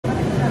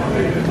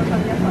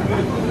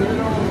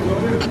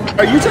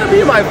Are you trying to be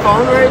in my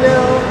phone right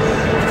now?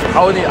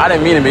 I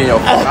didn't mean to be in your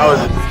phone. I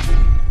was.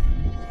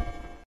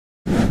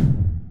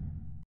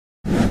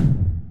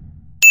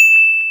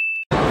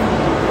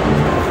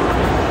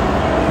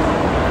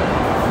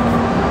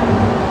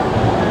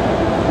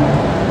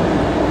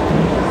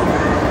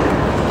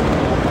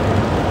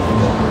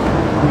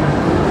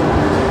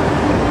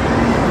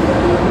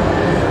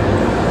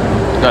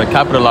 You gotta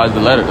capitalize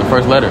the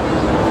first letter.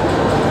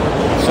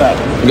 What's that?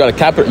 You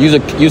gotta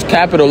use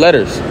capital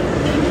letters.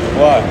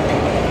 Why?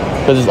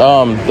 Because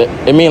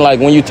it mean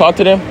like when you talk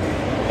to them,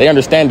 they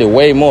understand it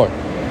way more.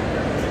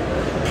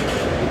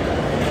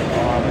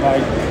 I'm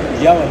like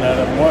yelling at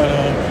them more.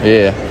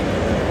 Yeah.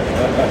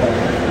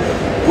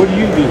 What do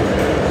you do?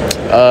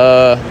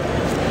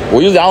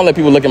 Well, usually I don't let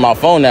people look at my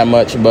phone that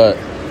much, but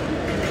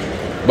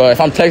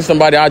if I'm texting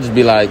somebody, I'll just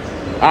be like,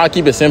 I'll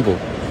keep it simple.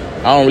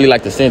 I don't really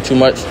like to send too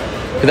much,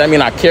 because that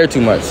means I care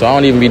too much, so I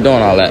don't even be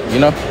doing all that, you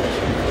know?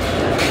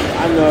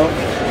 I know.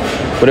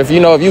 But if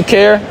you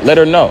care, let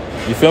her know.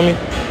 You feel me?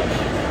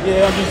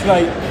 Yeah, I'm just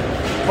like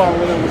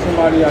following up with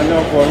somebody I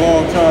know for a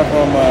long time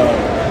from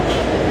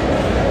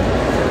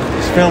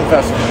this film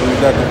festival. We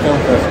was at the film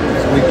festival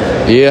this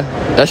weekend. Yeah,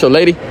 that's your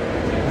lady?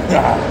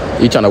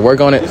 You trying to work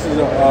on it? This is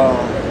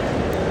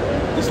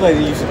this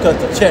lady used to cut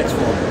the checks for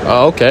me.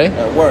 Oh, okay.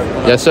 At work.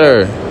 Yes,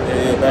 sir.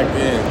 Yeah, back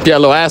then. She got a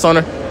little ass on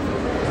her?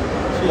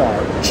 She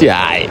alright. She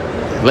alright.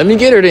 Let me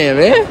get her then,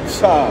 man.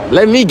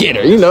 Let me get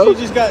her, you know.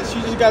 She just got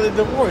a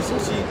divorce, so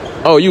she.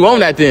 Oh, you own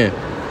that then?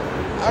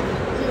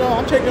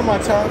 I'm taking my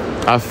time.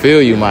 I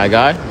feel you, my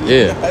guy.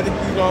 Yeah. You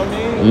know what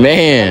I mean?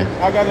 Man.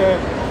 I gotta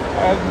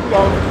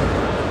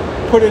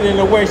put it in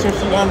a way so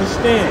she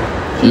understands.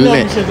 She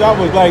knows me since I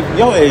was like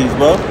your age,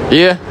 bro.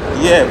 Yeah?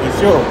 Yeah, for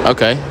sure.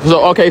 Okay.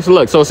 So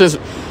look, since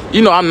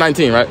you know I'm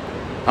 19, right?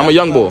 I'm a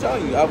young boy. I'm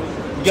telling you, I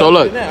was so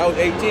look, I was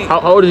 18. How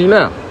old are you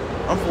now?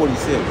 I'm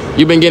 46.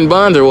 You been getting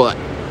buns or what?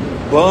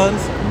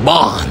 Buns?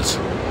 Bonds.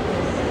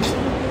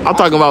 I'm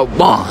talking about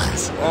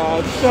bonds.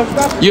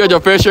 You had your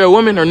fair share of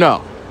women or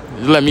no?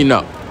 Just let me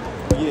know.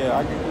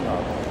 Yeah,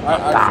 I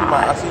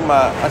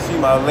see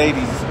my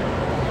ladies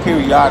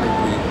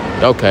periodically.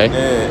 Okay.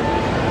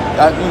 Yeah.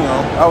 I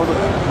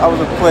was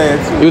a player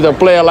too. You was a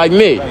player like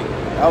me. Like,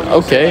 I was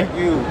okay. Like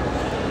you.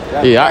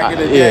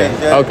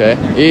 Yeah. Okay.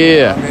 Yeah.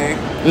 You know what I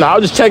mean? No, I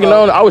was just checking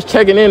on. I was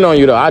checking in on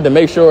you though. I had to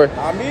make sure.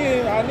 I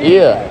need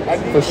yeah, that.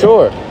 for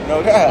sure.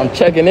 No doubt. I'm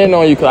checking in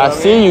on you because I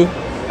see you.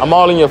 I'm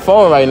all in your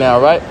phone right now,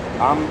 right?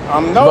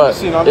 I'm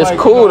noticing. But it's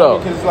cool though.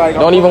 Like,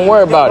 don't even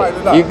worry about it.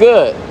 You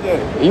good?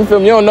 Yeah. You feel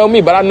me? You don't know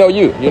me, but I know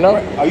you. You know?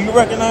 Are you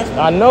recognizing?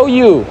 I know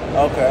you.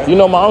 Okay. You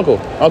know my uncle,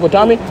 Uncle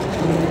Tommy.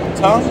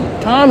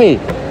 Tommy. You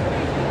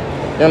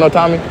don't know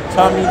Tommy?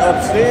 Tommy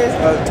upstairs.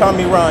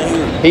 Tommy around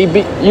here. He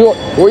be you.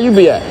 Where you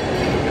be at? I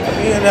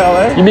be in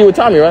LA. You be with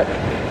Tommy, right?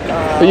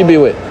 Who you be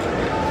with?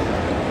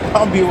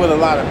 I'll be with a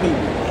lot of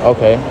people.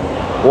 Okay.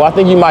 Well, I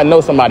think you might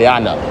know somebody I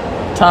know.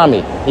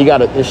 Tommy. He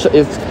got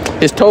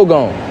his toe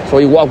gone, so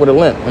he walk with a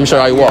limp. Let me show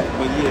you how he walk.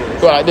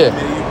 Go right there.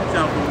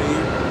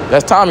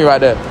 That's Tommy right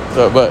there.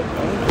 So, but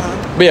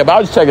yeah, but I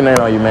was just checking in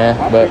on you, man.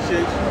 I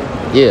appreciate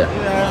you. Yeah.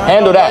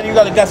 Handle that. You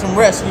gotta get some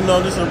rest. You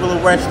know, just a little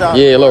rest out.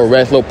 Yeah, a little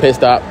rest, a little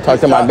pissed out. Talk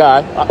to my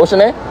guy. What's your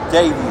name?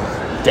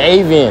 Davian.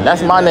 Davian.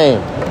 That's my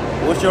name.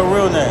 What's your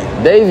real name?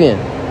 Davian.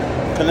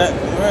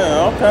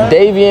 Okay.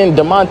 Davian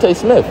DeMonte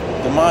Smith.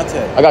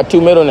 DeMonte. I got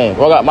two middle names.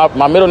 Well, I got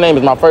my middle name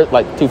is my first,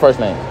 like two first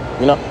names.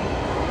 You know?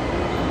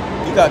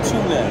 You got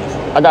two names.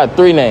 I got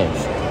three names.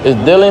 It's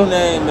Dylan. Your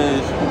name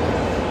is.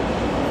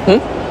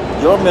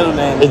 Your middle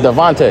name is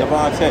Devontae.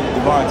 Devontae.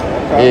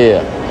 Okay.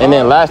 Yeah. And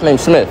then last name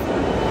Smith.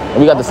 And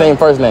we got the same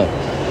first name.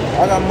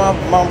 I got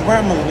my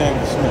grandmother's name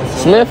is Smith. So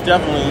Smith?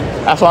 Definitely.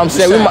 That's what I'm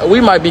saying.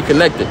 We might be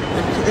connected.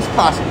 It's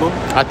possible.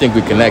 I think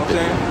we connected. You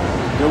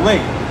know what I'm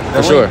saying?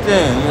 For sure.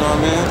 LinkedIn, you know what I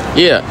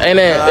mean? Yeah. And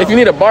then if you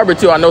need a barber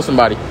too, I know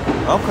somebody.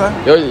 Okay.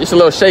 It's a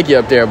little shaky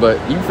up there, but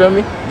you feel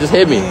me? Just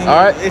hit me.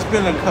 All right? It's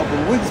been a couple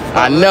of weeks.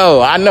 I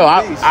know. I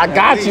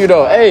got you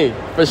though. Hey,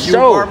 for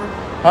sure.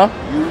 Huh?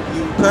 You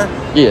cut?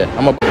 Yeah.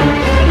 I'm a.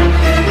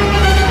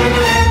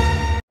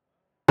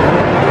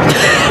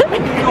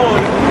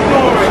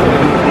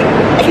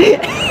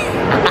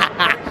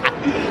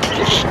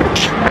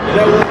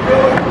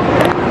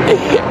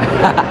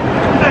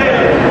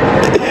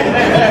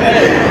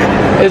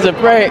 It's a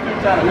prank.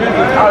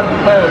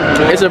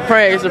 It's a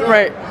prank. It's a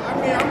prank.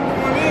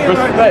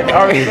 Respect.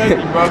 All right.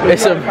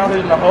 It's a.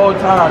 The whole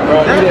time,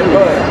 bro. You didn't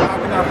go. How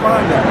can I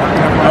find that?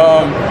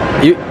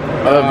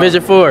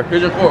 Vision 4.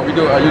 Vision 4. We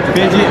do YouTube.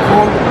 Vision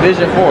 4.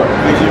 Vision 4.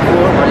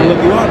 Vision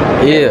 4.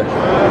 Yeah.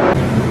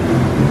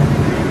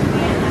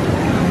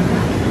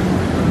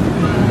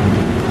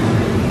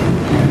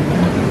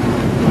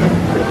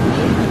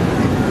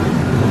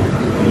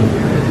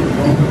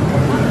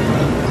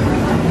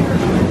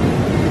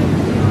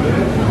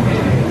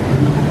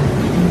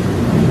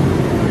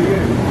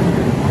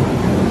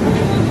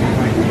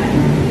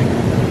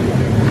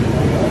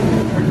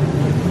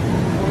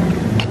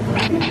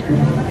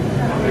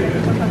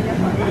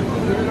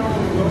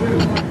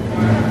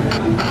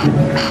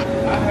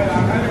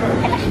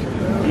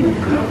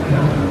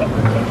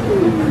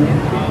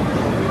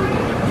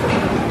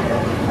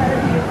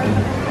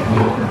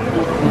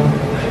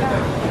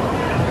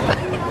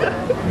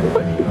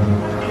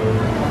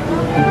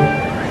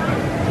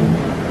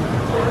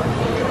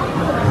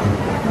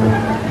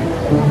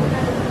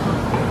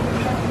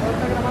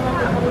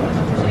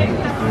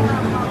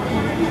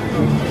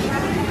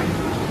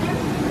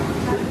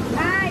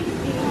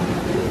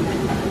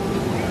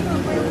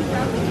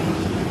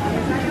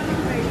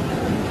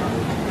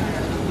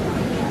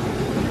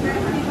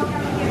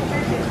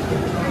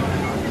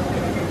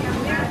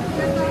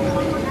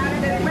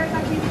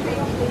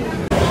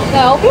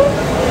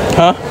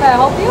 Can I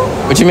help you?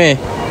 What you mean?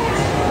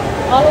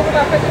 All over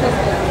our Christmas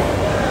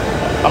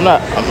list. I'm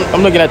not.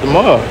 I'm looking at the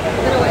mall.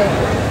 Get away.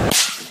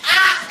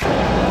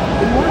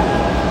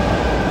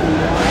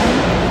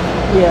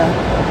 Yeah.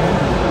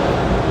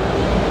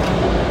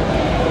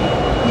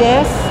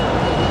 Yes.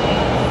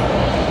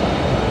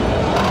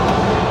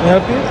 Can I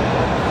help you?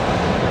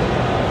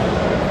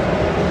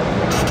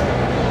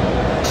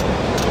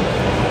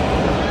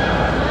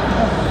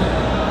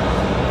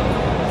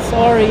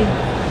 Sorry,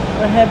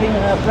 we're having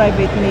a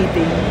private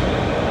meeting.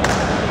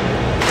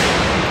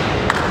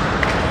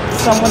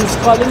 Someone is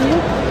calling you?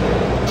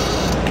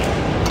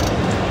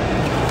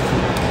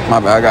 My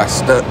bad, I got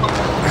stuck.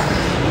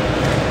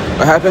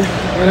 What happened?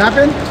 What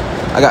happened?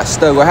 I got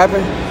stuck. What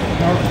happened?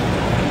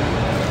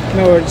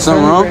 No, it's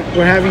Something wrong?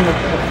 We're having a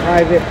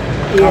private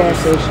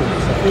conversation.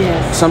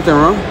 Yes. Something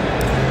wrong?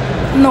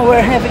 No,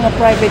 we're having a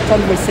private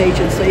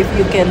conversation, so if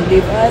you can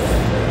leave us,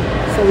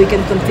 so we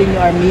can continue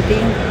our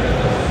meeting.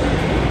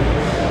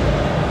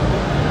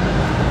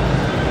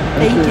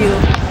 Thank you.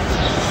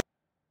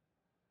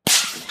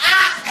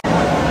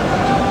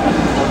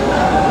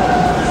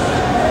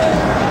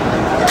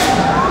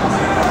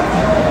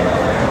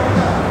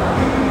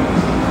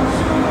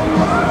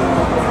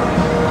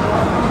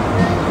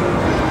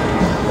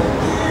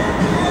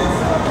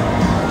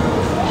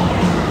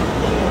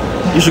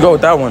 You should go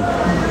with that one.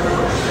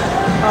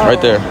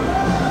 Right there.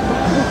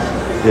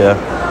 Yeah.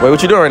 Wait,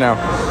 what you doing right now?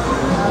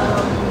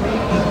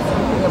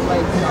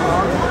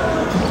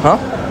 Huh?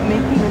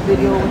 Making a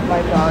video with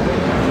my daughter.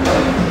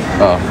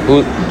 Oh,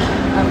 who?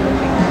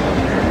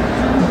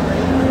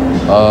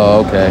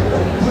 Oh, okay.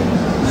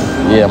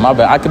 Yeah, my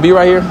bad. I could be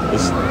right here.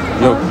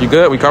 You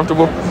good? We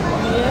comfortable?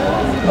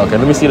 Yeah. Okay,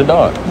 let me see the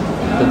dog.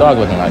 What's the dog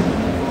looking like?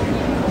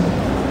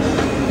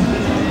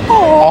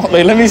 Oh,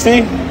 wait, let me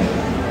see.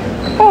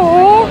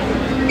 Oh.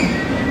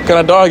 What kind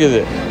of dog is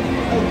it?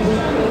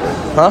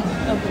 Huh?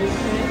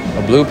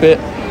 A blue pit?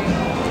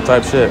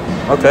 Type shit.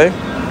 Okay.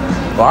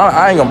 Well,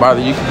 I ain't gonna bother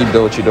you. You can keep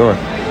doing what you're doing.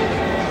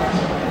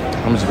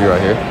 I'm just be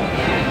right here.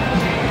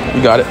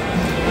 You got it.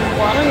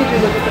 Why don't you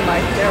look at the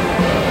mic there?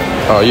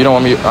 Oh, you don't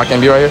want me? I can't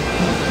be right here?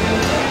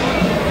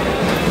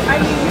 I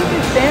mean, you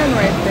can stand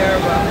right there,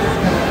 but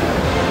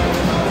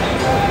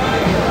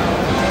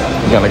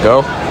I'm You gonna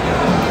go?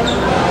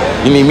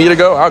 You need me to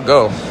go? I'll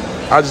go.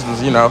 I just,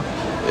 you know,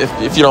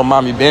 if you don't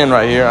mind me being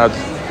right here, I'll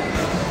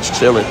just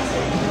chill it.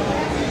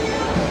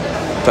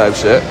 Type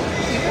shit. You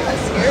kind of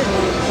scared me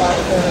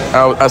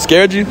about I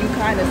scared you? You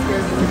kind of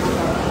scared me.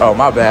 Oh,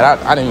 my bad.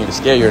 I didn't mean to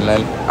scare you or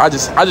nothing. I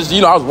just,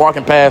 you know, I was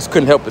walking past,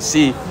 couldn't help but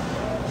see.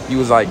 He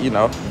was like, you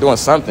know, doing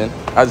something.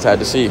 I just had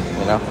to see,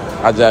 you know.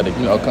 I just had to,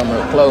 you know, come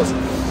real close,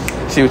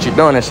 see what you're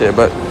doing and shit.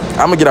 But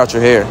I'm gonna get out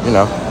your hair, you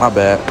know. My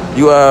bad.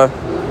 You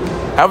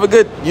have a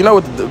good, you know,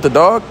 with the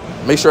dog.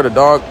 Make sure the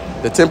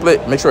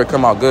template, make sure it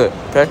come out good,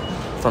 okay?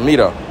 From me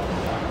though.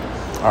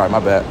 All right, my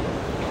bad.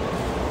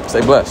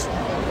 Stay blessed.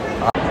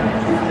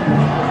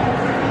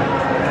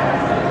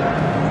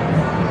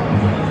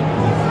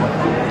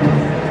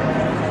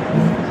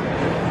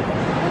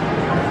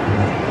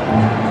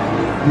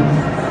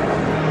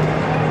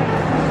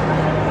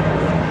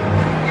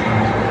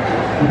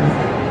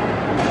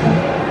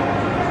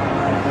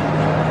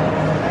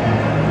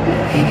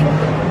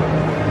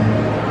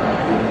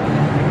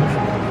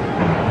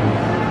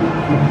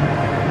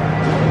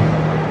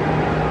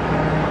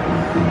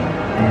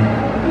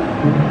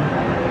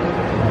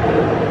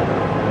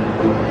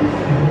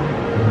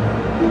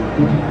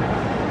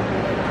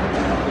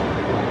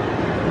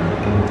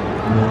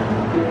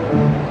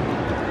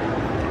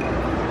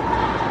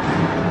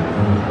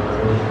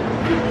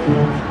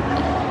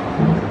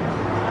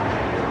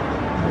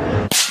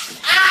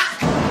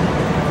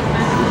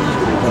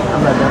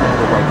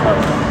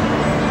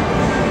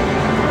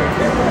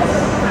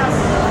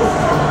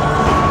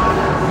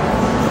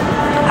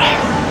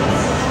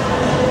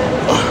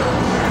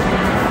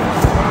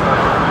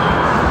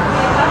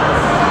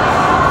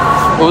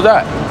 What was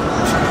that?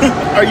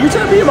 Are you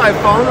trying to be in my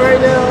phone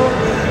right now?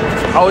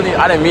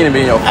 I didn't mean to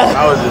be in your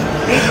phone.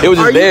 It was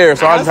just there,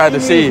 so I just had to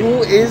see.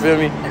 Who is? You feel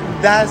me?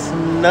 That's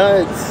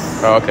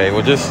nuts. Oh, okay,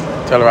 well, just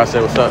tell her I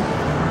said what's up.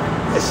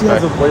 She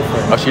has a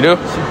boyfriend. Oh, she do?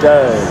 She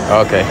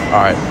does. Okay,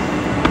 all right.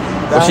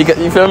 Well,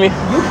 you feel me?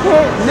 You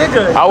can't,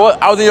 nigga. I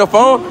was in your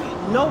phone?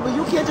 No, but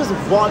you can't just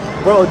walk.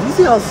 Bro, do you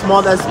see how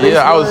small that space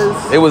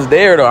was? It was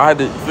there, though. I had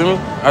to, you feel me?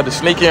 I had to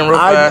sneak in real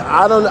fast.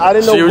 I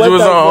didn't know what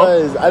that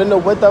was. I didn't know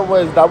what that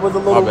was. That was a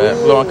little My bad. weird.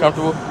 A little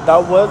uncomfortable?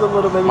 That was a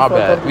little bit My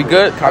bad. We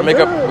good? Can I make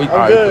up? I'm all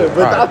right, good.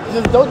 But all right.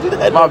 just don't do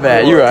that. My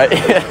bad. You right.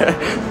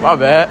 My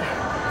bad.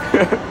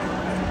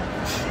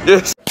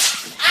 Yes.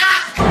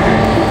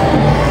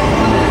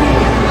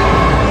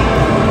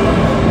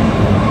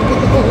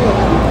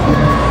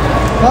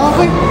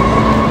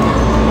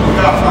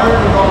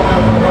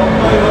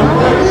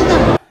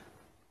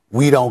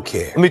 We don't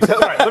care. Let me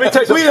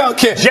tell you. We don't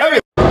care. Jerry.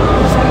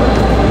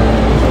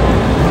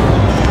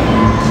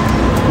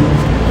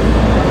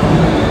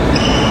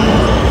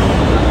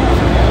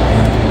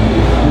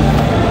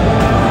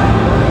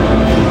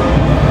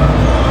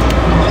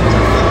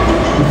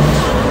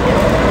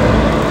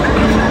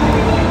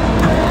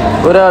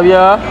 What up,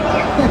 y'all?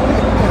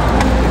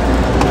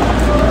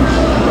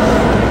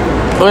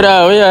 What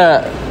up? Where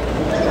y'all?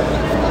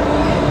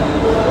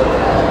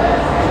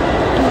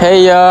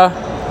 Hey, y'all.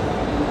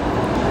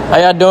 How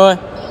y'all doing?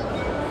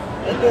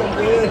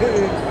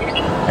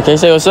 I can't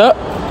say what's up.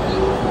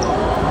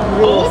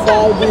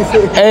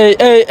 Hey,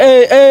 hey,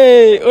 hey,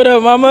 hey. What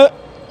up, mama?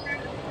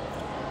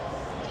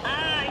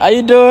 How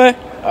you doing?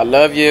 I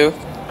love you.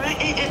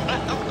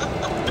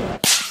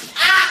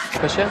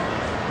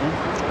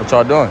 What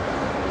y'all doing?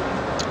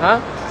 Huh?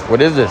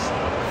 What is this?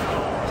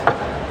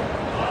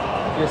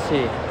 Just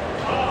see.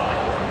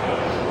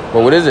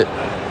 Well, what is it?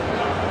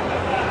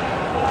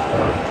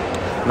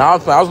 Now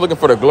I was looking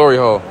for the glory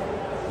hole.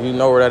 You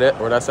know where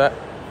that's at?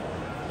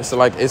 It's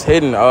like it's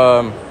hidden.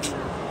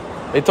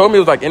 They told me it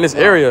was like in this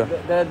area.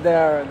 They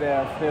are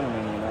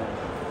filming, you know.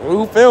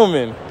 Who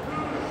filming?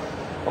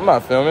 I'm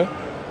not filming.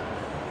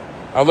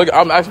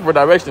 I'm asking for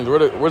directions.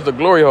 Where's the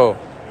glory hole?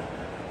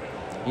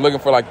 I'm looking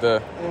for like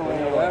the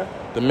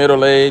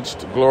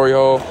middle-aged glory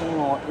hole.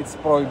 It's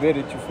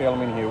prohibited to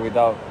film in here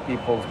without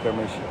people's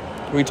permission.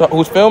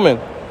 Who's filming?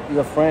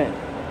 Your friend.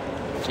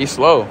 He's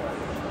slow.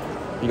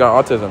 He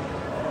got autism.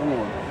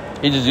 Anyone.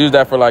 He just used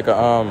that for like a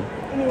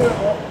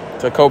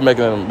to cope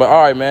mechanism. But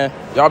all right, man.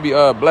 Y'all be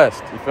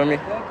blessed. You feel me?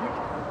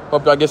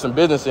 Hope y'all get some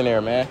business in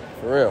there, man.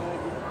 For real.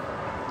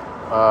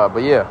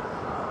 But yeah.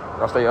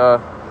 Y'all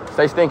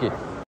stay stinky.